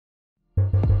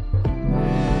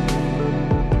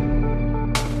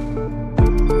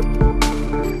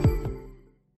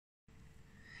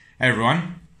Hey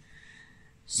everyone.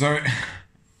 So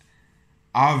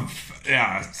I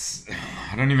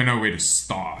don't even know where to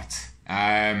start.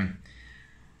 On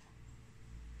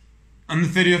the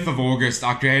 30th of August,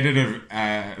 I created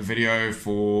a video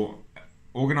for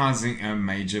organizing a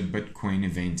major Bitcoin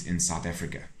event in South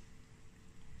Africa.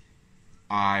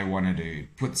 I wanted to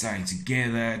put something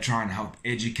together, try and help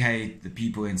educate the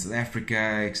people in South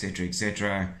Africa, etc.,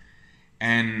 etc.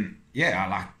 And yeah,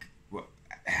 I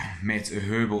met a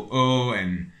herbal oil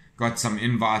and got some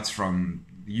invites from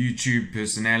YouTube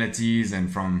personalities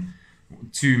and from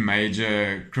two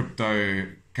major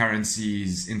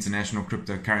cryptocurrencies, international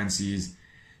cryptocurrencies.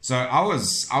 So I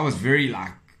was very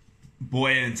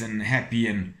buoyant and happy.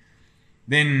 And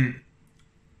then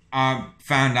I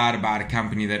found out about a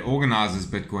company that organizes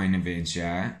Bitcoin events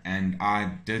here, and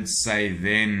I did say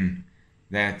then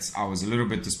that I was a little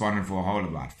bit despondent for a whole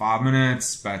about 5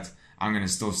 minutes, but I'm going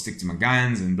to still stick to my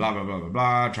guns and blah, blah, blah, blah,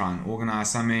 blah, try and organize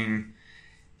something.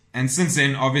 And since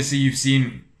then, obviously, you've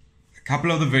seen a couple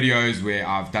of the videos where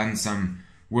I've done some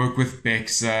work with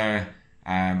BECSA.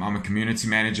 I'm a community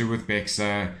manager with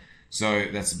BECSA. So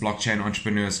that's the Blockchain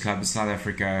Entrepreneurs Club of South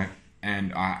Africa.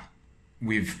 And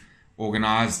we've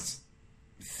organized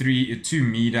two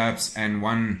meetups and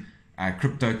one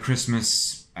crypto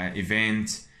Christmas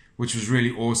event, which was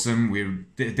really awesome. We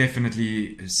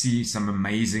definitely see some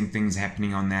amazing things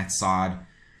happening on that side.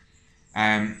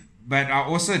 But I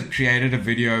also created a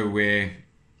video where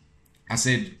I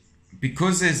said,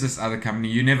 because there's this other company,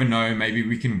 you never know, maybe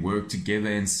we can work together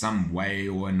in some way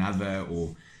or another,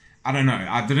 or I don't know.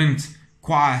 I didn't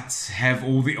quite have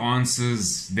all the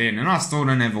answers then, and I still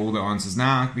don't have all the answers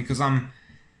now, because I'm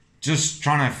just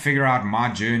trying to figure out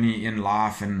my journey in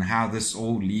life and how this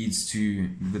all leads to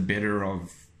the better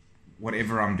of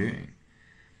whatever I'm doing.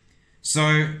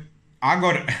 So I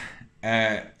got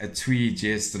a tweet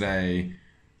yesterday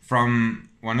from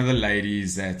one of the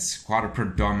ladies that's quite a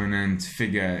predominant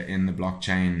figure in the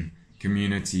blockchain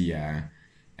community,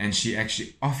 and she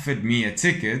actually offered me a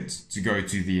ticket to go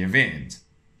to the event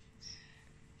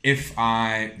if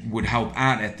I would help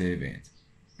out at the event.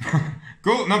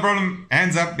 Cool, no problem,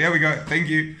 hands up, there we go, thank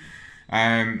you.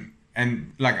 And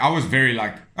I was very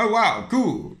oh wow,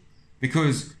 cool,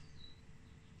 because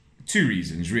two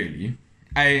reasons really.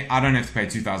 A, I don't have to pay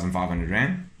 2,500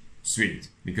 Rand. Sweet,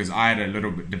 because I had a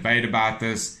little bit debate about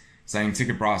this, saying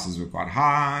ticket prices were quite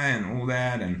high and all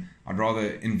that, and I'd rather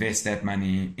invest that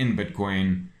money in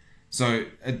Bitcoin. So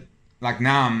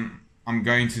now I'm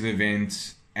going to the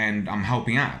event and I'm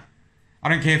helping out. I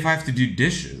don't care if I have to do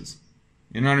dishes.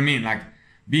 You know what I mean?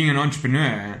 Being an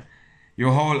entrepreneur,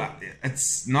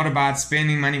 it's not about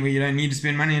spending money where you don't need to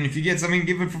spend money, and if you get something,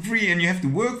 give it for free, and you have to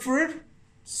work for it.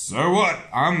 So what?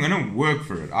 I'm gonna work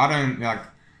for it. I don't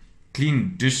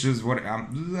clean dishes.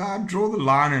 I draw the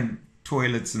line in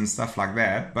toilets and stuff like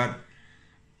that. But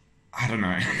I don't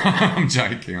know. I'm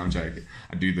joking. I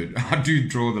do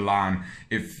draw the line.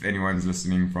 If anyone's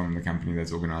listening from the company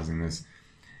that's organizing this.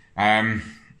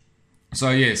 So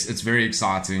yes, it's very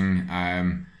exciting.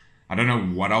 I don't know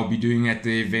what I'll be doing at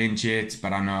the event yet,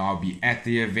 but I know I'll be at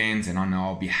the event, and I know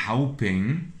I'll be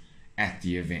helping at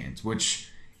the event, which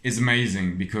is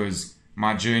amazing, because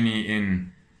my journey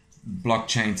in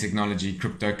blockchain technology,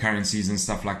 cryptocurrencies and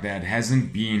stuff like that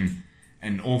hasn't been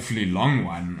an awfully long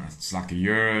one. It's like a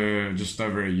year, just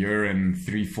over a year and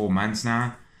 3-4 months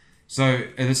now. So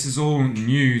this is all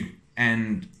new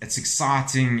and it's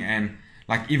exciting. And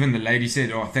even the lady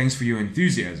said, oh, thanks for your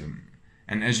enthusiasm.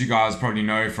 And as you guys probably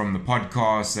know from the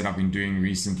podcast that I've been doing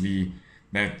recently,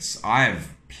 that I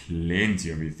have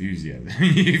plenty of enthusiasm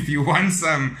if you want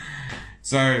some.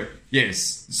 So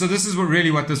yes, so this is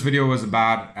what this video was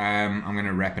about. I'm going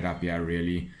to wrap it up here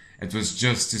really. It was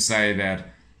just to say that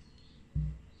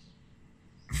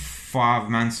 5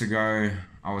 months ago,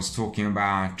 I was talking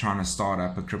about trying to start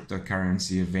up a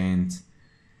cryptocurrency event,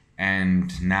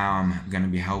 and now I'm going to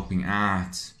be helping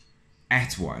out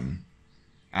at one.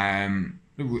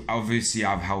 Obviously,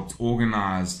 I've helped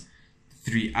organize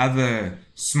 3 other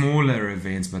smaller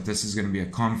events, but this is going to be a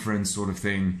conference sort of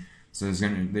thing. So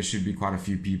there should be quite a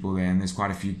few people there, and there's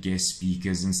quite a few guest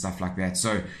speakers and stuff like that.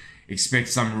 So expect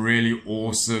some really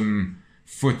awesome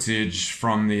footage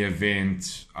from the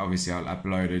event. Obviously, I'll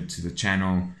upload it to the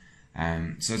channel.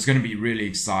 So it's going to be really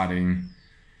exciting.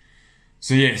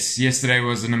 So yes, yesterday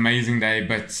was an amazing day,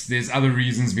 but there's other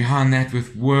reasons behind that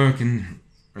with work and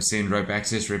Ascend Rope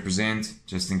Access represent,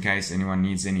 just in case anyone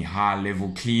needs any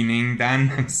high-level cleaning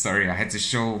done. Sorry, I had to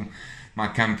show my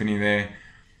company there.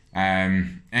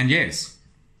 And yes,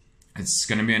 it's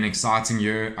going to be an exciting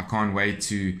year. I can't wait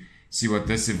to see what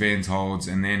this event holds.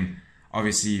 And then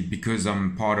obviously, because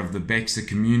I'm part of the BECSA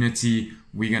community,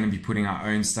 we're going to be putting our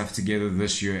own stuff together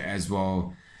this year as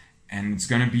well. And it's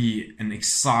going to be an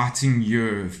exciting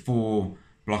year for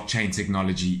blockchain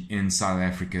technology in South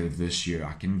Africa this year.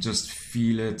 I can just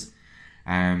feel it.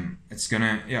 It's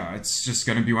just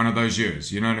gonna be one of those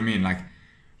years, you know what I mean? Like,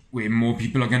 where more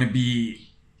people are gonna be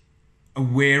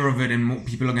aware of it, and more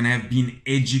people are gonna have been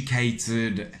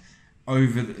educated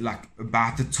over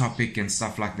about the topic and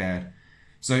stuff like that.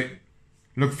 So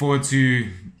look forward to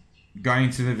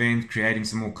going to the event, creating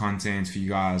some more content for you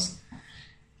guys.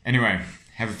 Anyway,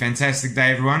 have a fantastic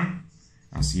day, everyone.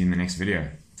 I'll see you in the next video.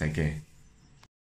 Take care.